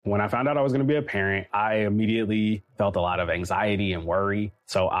When I found out I was going to be a parent, I immediately felt a lot of anxiety and worry.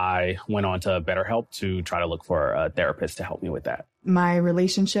 So I went on to BetterHelp to try to look for a therapist to help me with that. My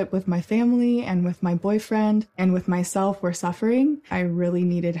relationship with my family and with my boyfriend and with myself were suffering. I really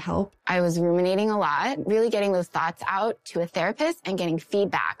needed help. I was ruminating a lot. Really getting those thoughts out to a therapist and getting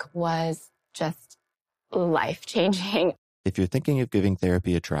feedback was just life-changing. If you're thinking of giving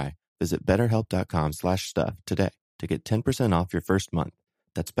therapy a try, visit BetterHelp.com/stuff today to get 10% off your first month.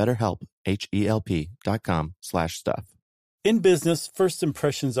 That's BetterHelp, HELP.com/stuff. In business, first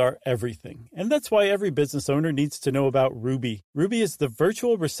impressions are everything. And that's why every business owner needs to know about Ruby. Ruby is the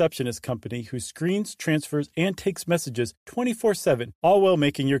virtual receptionist company who screens, transfers, and takes messages 24/7, all while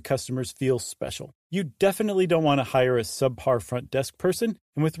making your customers feel special. You definitely don't want to hire a subpar front desk person.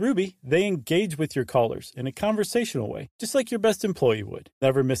 And with Ruby, they engage with your callers in a conversational way, just like your best employee would.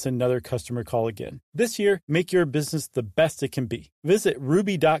 Never miss another customer call again. This year, make your business the best it can be. Visit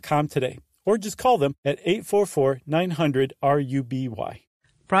Ruby.com today. Or just call them at 844-900-RUBY.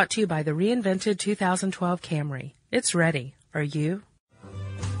 Brought to you by the reinvented 2012 Camry. It's ready. Are you?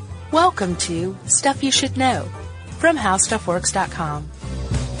 Welcome to Stuff You Should Know from HowStuffWorks.com.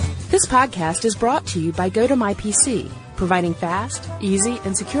 This podcast is brought to you by GoToMyPC, providing fast, easy,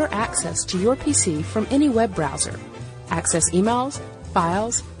 and secure access to your PC from any web browser. Access emails,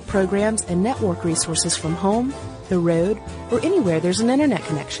 files, programs, and network resources from home, the road, or anywhere there's an internet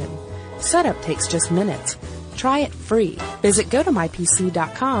connection. Setup takes just minutes. Try it free. Visit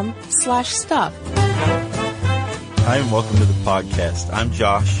GoToMyPC.com/stuff. Hi, and welcome to the podcast. I'm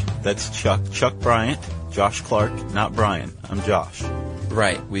Josh. That's Chuck Bryant. Josh Clark, not Brian. I'm Josh.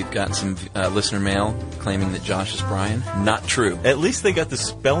 Right. We've got some listener mail claiming that Josh is Brian. Not true. At least they got the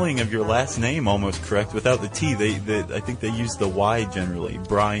spelling of your last name almost correct without the T. I think they use the Y generally.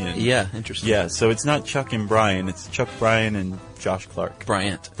 Brian. Yeah, interesting. Yeah, so it's not Chuck and Brian. It's Chuck Bryan and Josh Clark.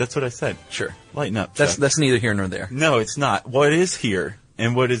 Bryant. That's what I said. Sure. Lighten up, Chuck. That's neither here nor there. No, it's not. What is here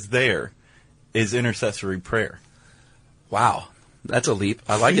and what is there is intercessory prayer. Wow. That's a leap.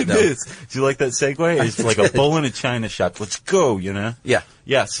 I like it, though. It is. Do you like that segue? It's like a bull in a china shop. Let's go, you know? Yeah.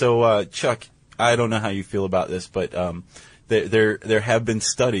 Yeah, so, Chuck, I don't know how you feel about this, but there have been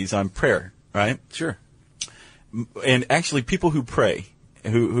studies on prayer, right? Sure. And actually, people who pray,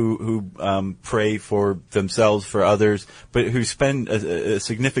 who pray for themselves, for others, but who spend a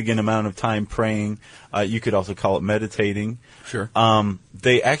significant amount of time praying, you could also call it meditating. Sure.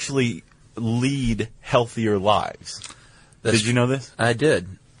 They actually lead healthier lives. Did you know this? I did.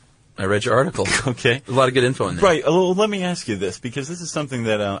 I read your article. Okay. A lot of good info in there. Right. Well, let me ask you this, because this is something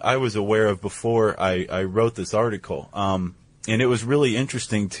that I was aware of before I wrote this article. And it was really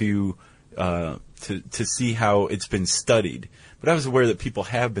interesting to see how it's been studied. But I was aware that people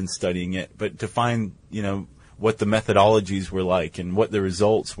have been studying it, but to find, what the methodologies were like and what the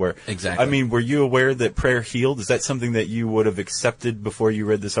results were. Exactly. I mean, were you aware that prayer healed? Is that something that you would have accepted before you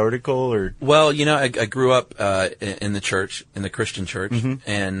read this article, or? Well, I grew up in the church, in the Christian church, mm-hmm.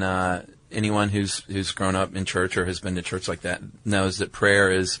 and anyone who's grown up in church or has been to church like that knows that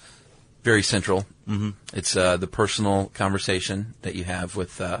prayer is very central. Mm-hmm. It's the personal conversation that you have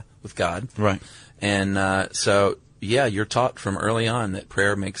with God. Right. And so. Yeah, you're taught from early on that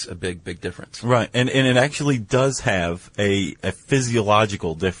prayer makes a big, big difference. Right, and it actually does have a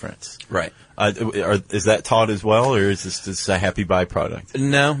physiological difference. Right. Is that taught as well, or is this just a happy byproduct?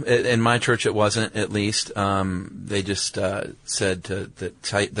 No, in my church it wasn't, at least. They just said that's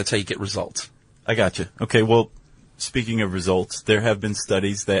how you get results. I gotcha. Okay, well, speaking of results, there have been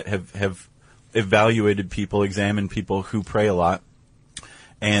studies that have evaluated people, examined people who pray a lot,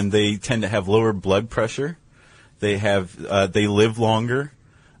 and they tend to have lower blood pressure. They live longer.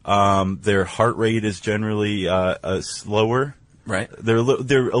 Their heart rate is generally slower. Right. They're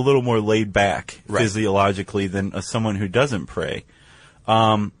a little more laid back right. physiologically than someone who doesn't pray.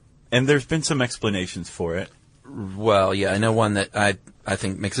 And there's been some explanations for it. Well, yeah, I know one that I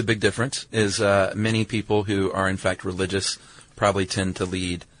think makes a big difference is many people who are in fact religious probably tend to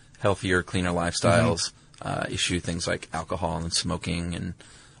lead healthier, cleaner lifestyles, issue things like alcohol and smoking and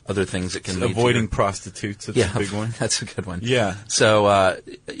other things that can lead avoiding prostitutes. That's a big one. That's a good one. Yeah. So, I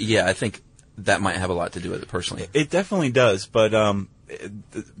think that might have a lot to do with it personally. It definitely does, but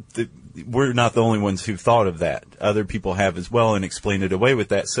we're not the only ones who've thought of that. Other people have as well and explained it away with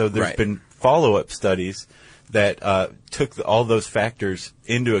that. So there's been follow-up studies that took all those factors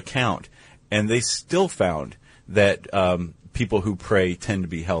into account, and they still found that people who pray tend to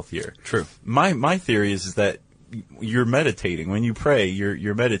be healthier. True. My theory is that you're meditating. When you pray,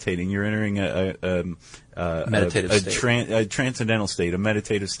 you're meditating. You're entering meditative state. A transcendental state, a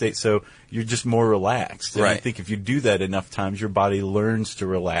meditative state. So you're just more relaxed. And I think if you do that enough times, your body learns to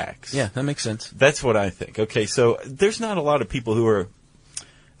relax. Yeah, that makes sense. That's what I think. Okay, so there's not a lot of people who are,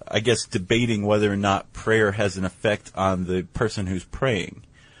 I guess, debating whether or not prayer has an effect on the person who's praying.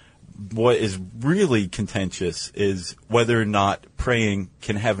 What is really contentious is whether or not praying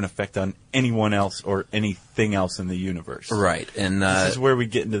can have an effect on anyone else or anything else in the universe. Right. And this is where we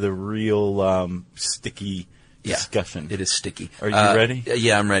get into the real sticky discussion. It is sticky. Are you ready?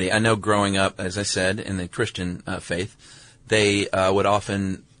 Yeah, I'm ready. I know growing up, as I said, in the Christian faith, they would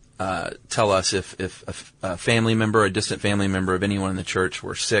often tell us if a family member, a distant family member of anyone in the church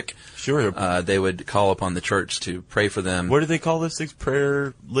were sick, they would call upon the church to pray for them. What do they call those things?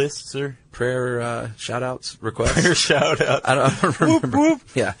 Prayer lists or prayer shout-outs, requests? Prayer shout-outs. I don't remember. Whoop, whoop.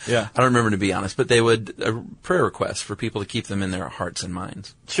 Yeah. I don't remember, to be honest, but they would prayer requests for people to keep them in their hearts and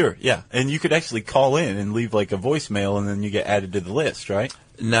minds. Sure, yeah. And you could actually call in and leave like a voicemail, and then you get added to the list, right?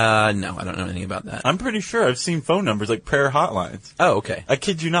 No, I don't know anything about that. I'm pretty sure I've seen phone numbers like prayer hotlines. Oh, okay. I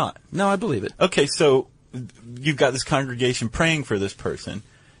kid you not. No, I believe it. Okay, so you've got this congregation praying for this person.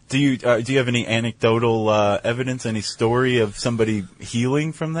 Do you have any anecdotal evidence, any story of somebody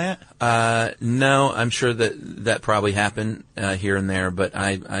healing from that? No, I'm sure that probably happened here and there, but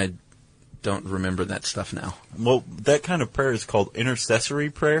I don't remember that stuff now. Well, that kind of prayer is called intercessory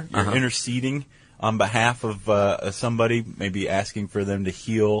prayer. You're interceding on behalf of somebody, maybe asking for them to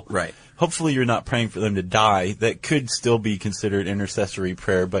heal. Right. Hopefully you're not praying for them to die. That could still be considered intercessory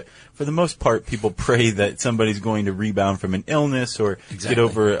prayer, but for the most part, people pray that somebody's going to rebound from an illness or get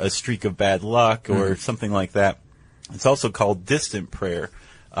over a streak of bad luck or something like that. It's also called distant prayer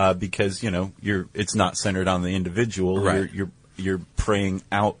because, it's not centered on the individual. Right. You're praying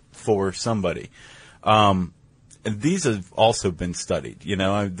out for somebody. And these have also been studied.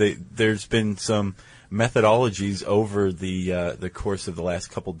 There's been some methodologies over the course of the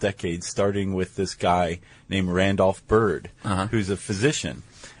last couple decades, starting with this guy named Randolph Bird, who's a physician,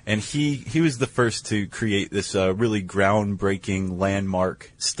 and he was the first to create this really groundbreaking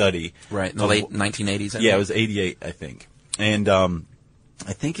landmark study. Right, in the late 1980s. Yeah, it was 88, I think, and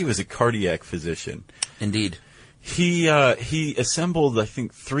I think he was a cardiac physician. Indeed. He assembled, I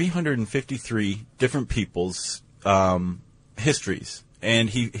think, 353 different people's histories, and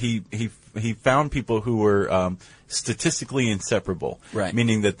he found people who were statistically inseparable, right?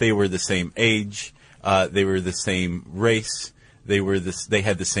 Meaning that they were the same age, they were the same race, they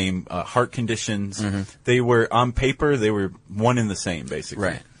had the same heart conditions. They were, on paper, they were one and the same, basically.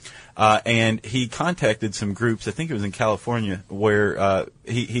 Right. And he contacted some groups, I think it was in California, where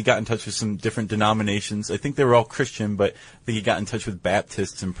he got in touch with some different denominations. I think they were all Christian, but I think he got in touch with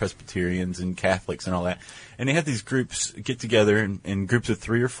Baptists and Presbyterians and Catholics and all that. And he had these groups get together in groups of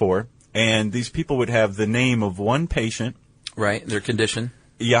 3 or 4, and these people would have the name of one patient. Right, their condition.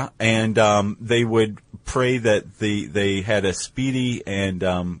 Yeah, and they would pray that they had a speedy and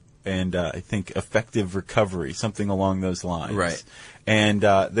I think effective recovery, something along those lines. Right. And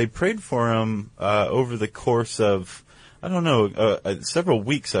they prayed for him over the course of, I don't know, several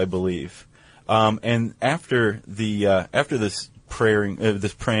weeks, I believe. And after this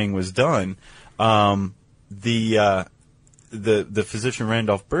praying was done, the physician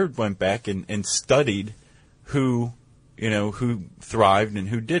Randolph Bird went back and studied who thrived and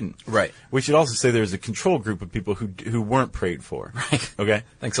who didn't. Right. We should also say there's a control group of people who weren't prayed for. Right. Okay.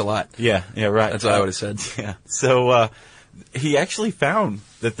 Thanks a lot. Yeah, right. That's what I would have said. Yeah. So he actually found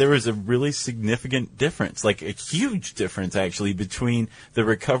that there was a really significant difference, like a huge difference actually, between the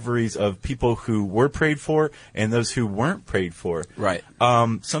recoveries of people who were prayed for and those who weren't prayed for. Right.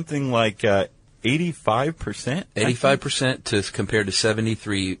 Something like 85%. 85% compared to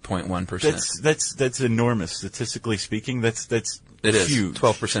 73.1%. That's enormous, statistically speaking. That's it huge. Is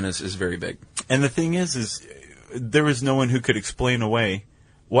 12% is very big. And the thing is there was no one who could explain away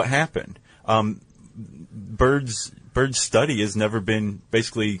what happened. Bird's study has never been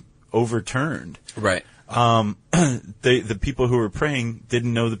basically overturned. Right. The people who were praying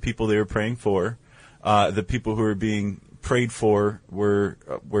didn't know the people they were praying for. The people who were being prayed for were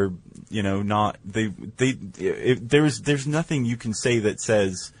not there's nothing you can say that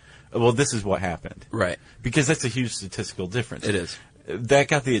says, well, this is what happened. Right. Because that's a huge statistical difference. It is. that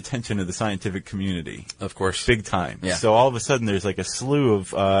got the attention of the scientific community. Of course. Big time. Yeah. So all of a sudden there's like a slew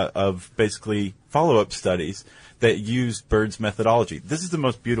of basically follow-up studies that used Bird's methodology. This is the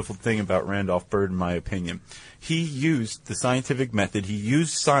most beautiful thing about Randolph Bird, in my opinion. He used the scientific method. He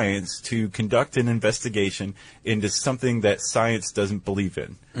used science to conduct an investigation into something that science doesn't believe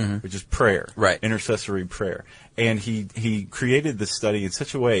in, which is prayer, right? Intercessory prayer. And he created this study in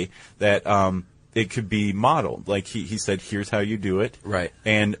such a way that it could be modeled. Like he said, here's how you do it. Right.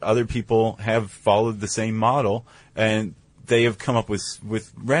 And other people have followed the same model, and they have come up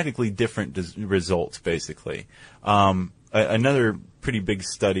with radically different results, basically. Another pretty big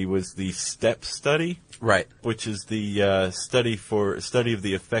study was the STEP study, right? Which is the study of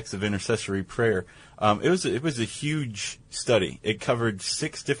the effects of intercessory prayer. It was a huge study. It covered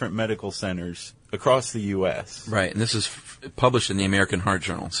 6 different medical centers across the U.S. Right, and this is published in the American Heart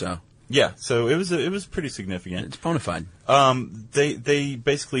Journal. So yeah, so it was pretty significant. It's bona fide. They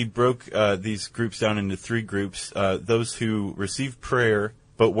basically broke these groups down into 3 groups: those who received prayer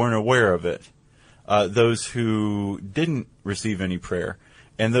but weren't aware of it, those who didn't receive any prayer,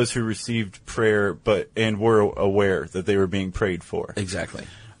 and those who received prayer and were aware that they were being prayed for. Exactly.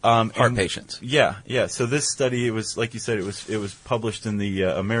 Heart patients. Yeah. So this study, it was, like you said, it was published in the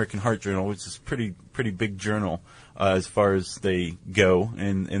American Heart Journal, which is pretty big journal as far as they go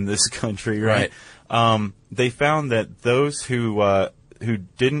in this country, right? They found that those who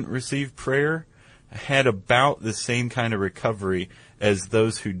didn't receive prayer had about the same kind of recovery as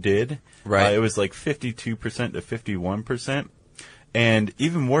those who did. Right. It was like 52% to 51%. And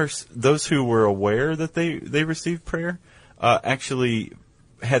even worse, those who were aware that they received prayer actually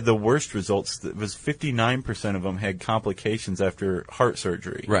had the worst results. It was 59% of them had complications after heart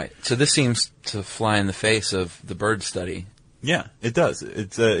surgery. Right. So this seems to fly in the face of the Bird study. Yeah, it does.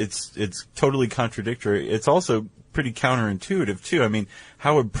 It's totally contradictory. It's also pretty counterintuitive too. I mean,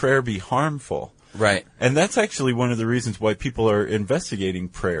 how would prayer be harmful? Right. And that's actually one of the reasons why people are investigating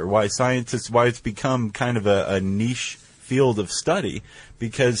prayer, why it's become kind of a niche field of study,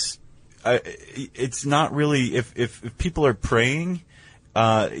 because it's not really, if people are praying,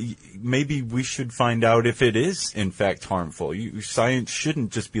 maybe we should find out if it is in fact harmful. Science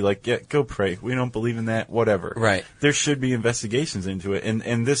shouldn't just be like, yeah, go pray. We don't believe in that, whatever. Right. There should be investigations into it.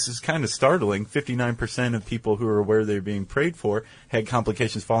 And this is kind of startling. 59% of people who are aware they're being prayed for had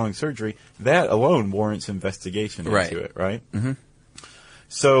complications following surgery. That alone warrants investigation into it, right? Mm-hmm.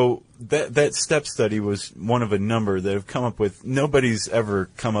 So that STEP study was one of a number that have come up with, nobody's ever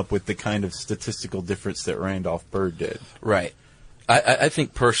come up with the kind of statistical difference that Randolph Bird did. Right. I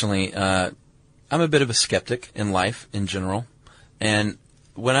think personally, I'm a bit of a skeptic in life in general. And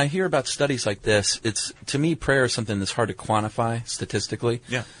when I hear about studies like this, to me, prayer is something that's hard to quantify statistically.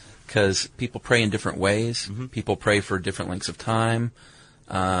 Yeah. Because people pray in different ways. Mm-hmm. People pray for different lengths of time.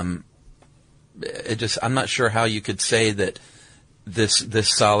 I'm not sure how you could say that this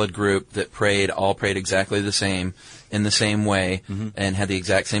solid group that all prayed exactly the same, in the same way, and had the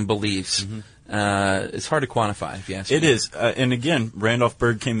exact same beliefs. It's hard to quantify, if you ask me. It is. And again, Randolph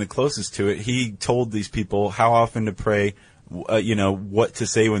Bird came the closest to it. He told these people how often to pray, what to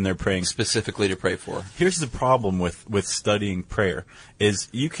say when they're praying. Specifically to pray for. Here's the problem with studying prayer, is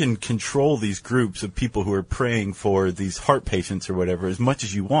you can control these groups of people who are praying for these heart patients or whatever as much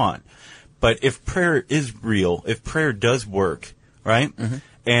as you want. But if prayer is real, if prayer does work, right,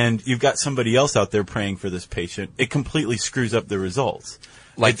 and you've got somebody else out there praying for this patient, it completely screws up the results.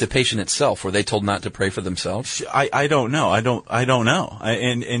 Like the patient itself, were they told not to pray for themselves? I don't know. I don't know.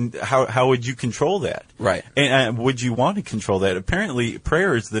 And how would you control that? Right. And would you want to control that? Apparently,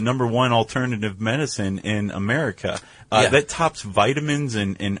 prayer is the number one alternative medicine in America. That tops vitamins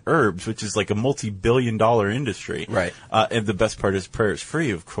and herbs, which is like a multi-billion-dollar industry. Right. And the best part is prayer is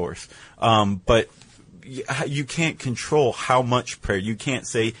free, of course. But you can't control how much prayer. You can't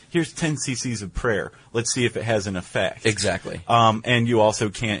say, here's 10 cc's of prayer. Let's see if it has an effect. Exactly. And you also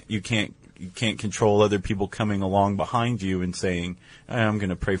can't control other people coming along behind you and saying, I'm going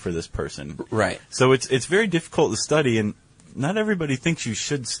to pray for this person. Right. So it's very difficult to study, and not everybody thinks you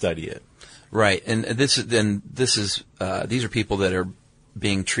should study it. Right. And these are people that are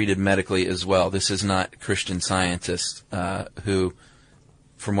being treated medically as well. This is not Christian scientists who,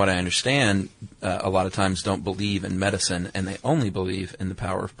 from what I understand, a lot of times don't believe in medicine, and they only believe in the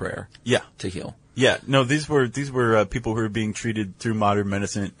power of prayer. Yeah. To heal. Yeah. No, these were people who were being treated through modern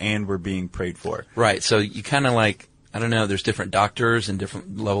medicine and were being prayed for. Right. So you kind of there's different doctors and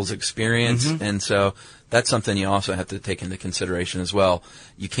different levels of experience, and so that's something you also have to take into consideration as well.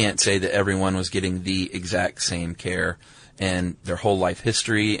 You can't say that everyone was getting the exact same care and their whole life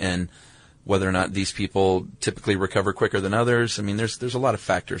history and whether or not these people typically recover quicker than others. I mean, there's a lot of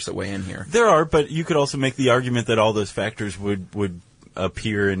factors that weigh in here. There are, but you could also make the argument that all those factors would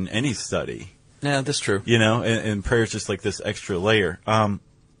appear in any study. Yeah, that's true. You know, and prayer is just like this extra layer.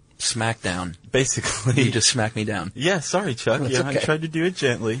 Smackdown. Basically. You just smacked me down. Yeah, sorry, Chuck. That's okay. I tried to do it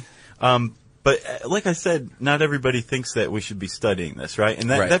gently. But like I said, not everybody thinks that we should be studying this, right?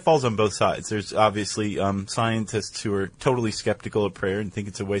 And that falls on both sides. There's obviously scientists who are totally skeptical of prayer and think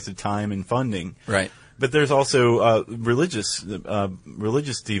it's a waste of time and funding. Right. But there's also religious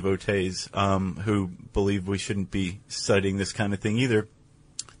devotees who believe we shouldn't be studying this kind of thing either,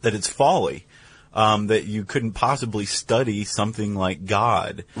 that it's folly. That you couldn't possibly study something like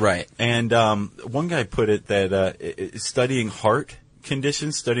God. Right. And one guy put it that studying heart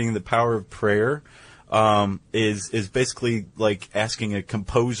conditions, studying the power of prayer, is basically like asking a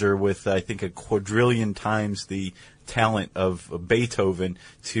composer with, I think, a quadrillion times the talent of Beethoven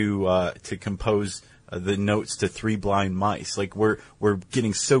to compose the notes to Three Blind Mice. Like we're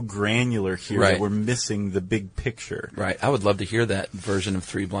getting so granular here that we're missing the big picture. Right. I would love to hear that version of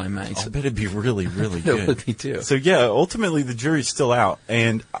Three Blind Mice. I bet it'd be really, really good. It would be too. So yeah, ultimately the jury's still out,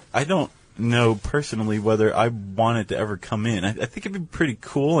 and I don't know personally whether I want it to ever come in. I think it'd be pretty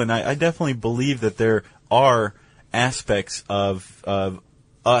cool, and I definitely believe that there are aspects of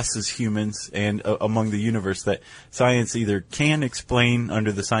us as humans and among the universe that science either can explain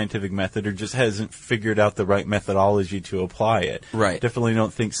under the scientific method or just hasn't figured out the right methodology to apply it. Right. Definitely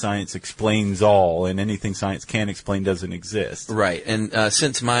don't think science explains all, and anything science can explain doesn't exist. Right. And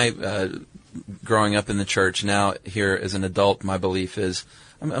since my growing up in the church, now here as an adult, my belief is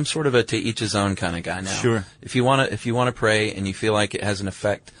I'm sort of a to each his own kind of guy now. Sure. If you want to pray and you feel like it has an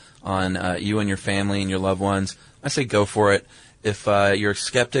effect on you and your family and your loved ones, I say go for it. If you're a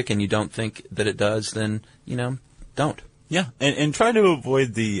skeptic and you don't think that it does, then, don't. Yeah, and try to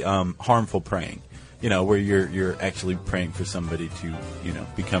avoid the harmful praying, where you're actually praying for somebody to,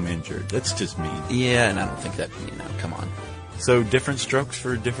 become injured. That's just mean. Yeah, and I don't think that, come on. So different strokes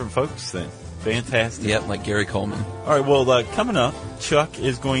for different folks then. Fantastic. Yep, like Gary Coleman. All right, well, coming up, Chuck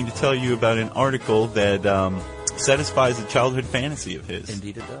is going to tell you about an article that satisfies a childhood fantasy of his.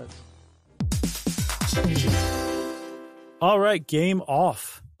 Indeed it does. All right, game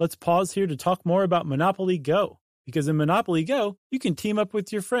off. Let's pause here to talk more about Monopoly Go. Because in Monopoly Go, you can team up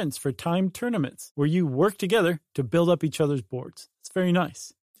with your friends for timed tournaments where you work together to build up each other's boards. It's very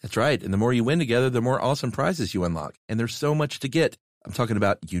nice. That's right. And the more you win together, the more awesome prizes you unlock. And there's so much to get. I'm talking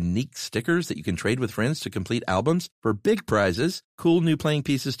about unique stickers that you can trade with friends to complete albums for big prizes, cool new playing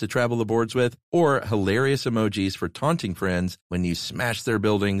pieces to travel the boards with, or hilarious emojis for taunting friends when you smash their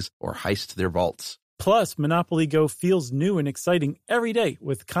buildings or heist their vaults. Plus, Monopoly Go feels new and exciting every day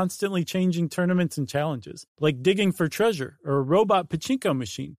with constantly changing tournaments and challenges, like digging for treasure or a robot pachinko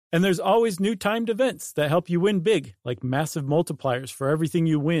machine. And there's always new timed events that help you win big, like massive multipliers for everything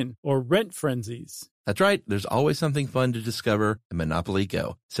you win or rent frenzies. That's right. There's always something fun to discover in Monopoly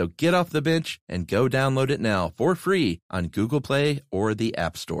Go. So get off the bench and go download it now for free on Google Play or the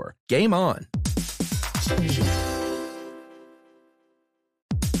App Store. Game on!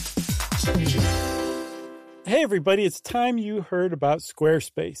 Hey everybody, it's time you heard about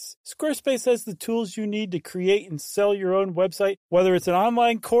Squarespace. Squarespace has the tools you need to create and sell your own website. Whether it's an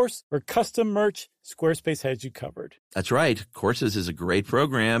online course or custom merch, Squarespace has you covered. That's right. Courses is a great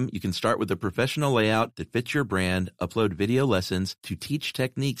program. You can start with a professional layout that fits your brand, upload video lessons to teach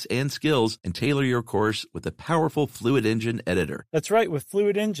techniques and skills, and tailor your course with a powerful Fluid Engine editor. That's right. With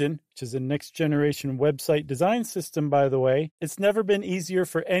Fluid Engine, which is a next-generation website design system, by the way, it's never been easier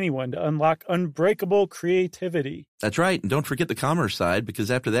for anyone to unlock unbreakable creativity. That's right. And don't forget the commerce side, because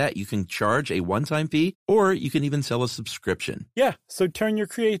after that, you can charge a one-time fee, or you can even sell a subscription. Yeah, so turn your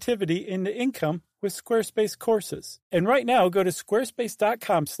creativity into income with Squarespace courses. And right now, go to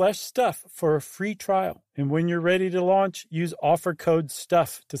squarespace.com/stuff for a free trial. And when you're ready to launch, use offer code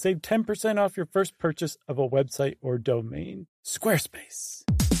STUFF to save 10% off your first purchase of a website or domain. Squarespace.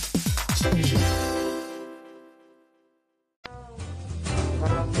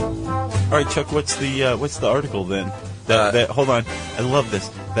 All right, Chuck, what's the article then? That hold on, I love this.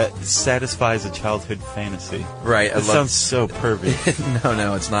 That satisfies a childhood fantasy. Right. That sounds so perfect.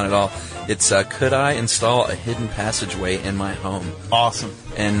 No, it's not at all. It's could I install a hidden passageway in my home? Awesome.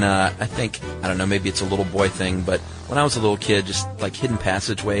 And I think, I don't know, maybe it's a little boy thing, but when I was a little kid, just like hidden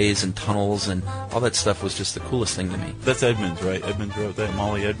passageways and tunnels and all that stuff was just the coolest thing to me. That's Edmonds, right? Edmonds wrote that,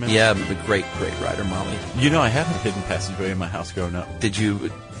 Molly Edmonds? Yeah, the great writer, Molly. You know, I have a hidden passageway in my house growing up. Did you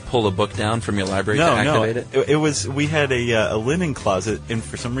pull a book down from your library to activate it? It was, we had a linen closet, and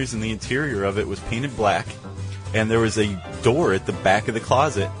for some reason the interior of it was painted black, and there was a door at the back of the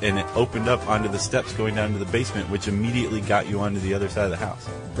closet, and it opened up onto the steps going down to the basement, which immediately got you onto the other side of the house.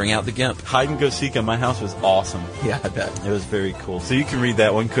 Bring out the GIMP. Hide and go seek on my house was awesome. Yeah, I bet. It was very cool. So you can read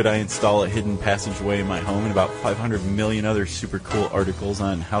that one, Could I Install a Hidden Passageway in My Home, and about 500 million other super cool articles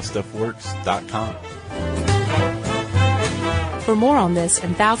on howstuffworks.com. For more on this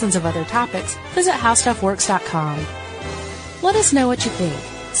and thousands of other topics, visit howstuffworks.com. Let us know what you think.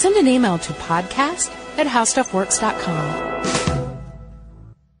 Send an email to podcast@howstuffworks.com.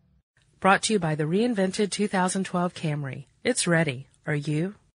 Brought to you by the reinvented 2012 Camry. It's ready. Are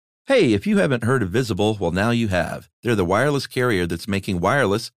you? Hey, if you haven't heard of Visible, well, now you have. They're the wireless carrier that's making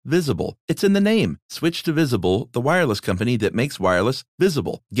wireless visible. It's in the name. Switch to Visible, the wireless company that makes wireless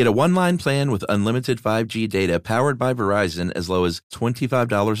visible. Get a one-line plan with unlimited 5G data powered by Verizon as low as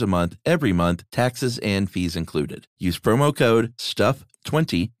 $25 a month, every month, taxes and fees included. Use promo code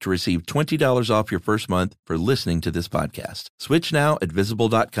STUFF20 to receive $20 off your first month for listening to this podcast. Switch now at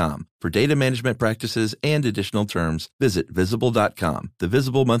Visible.com. For data management practices and additional terms, visit Visible.com. The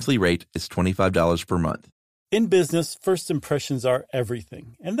Visible monthly rate is $25 per month. In business, first impressions are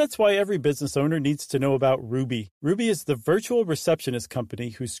everything. And that's why every business owner needs to know about Ruby. Ruby is the virtual receptionist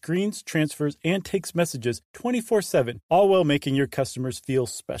company who screens, transfers, and takes messages 24/7, all while making your customers feel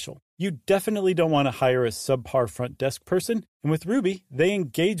special. You definitely don't want to hire a subpar front desk person. And with Ruby, they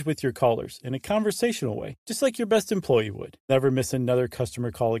engage with your callers in a conversational way, just like your best employee would. Never miss another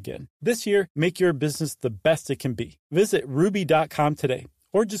customer call again. This year, make your business the best it can be. Visit Ruby.com today,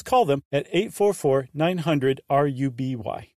 or just call them at 844-900-RUBY.